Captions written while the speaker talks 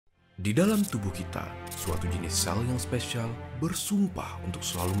Di dalam tubuh kita, suatu jenis sel yang spesial bersumpah untuk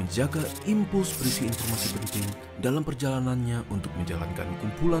selalu menjaga impuls berisi informasi penting dalam perjalanannya untuk menjalankan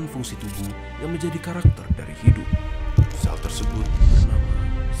kumpulan fungsi tubuh yang menjadi karakter dari hidup. Sel tersebut bernama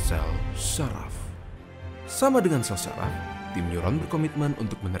sel saraf. Sama dengan sel saraf, tim neuron berkomitmen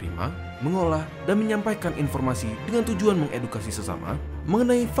untuk menerima, mengolah, dan menyampaikan informasi dengan tujuan mengedukasi sesama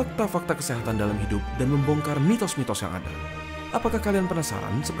mengenai fakta-fakta kesehatan dalam hidup dan membongkar mitos-mitos yang ada. Apakah kalian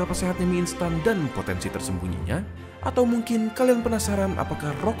penasaran seberapa sehatnya mie instan dan potensi tersembunyinya? Atau mungkin kalian penasaran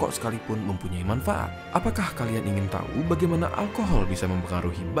apakah rokok sekalipun mempunyai manfaat? Apakah kalian ingin tahu bagaimana alkohol bisa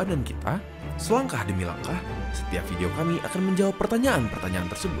mempengaruhi badan kita? Selangkah demi langkah, setiap video kami akan menjawab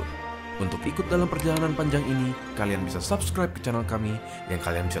pertanyaan-pertanyaan tersebut. Untuk ikut dalam perjalanan panjang ini, kalian bisa subscribe ke channel kami yang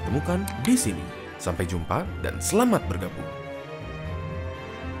kalian bisa temukan di sini. Sampai jumpa dan selamat bergabung.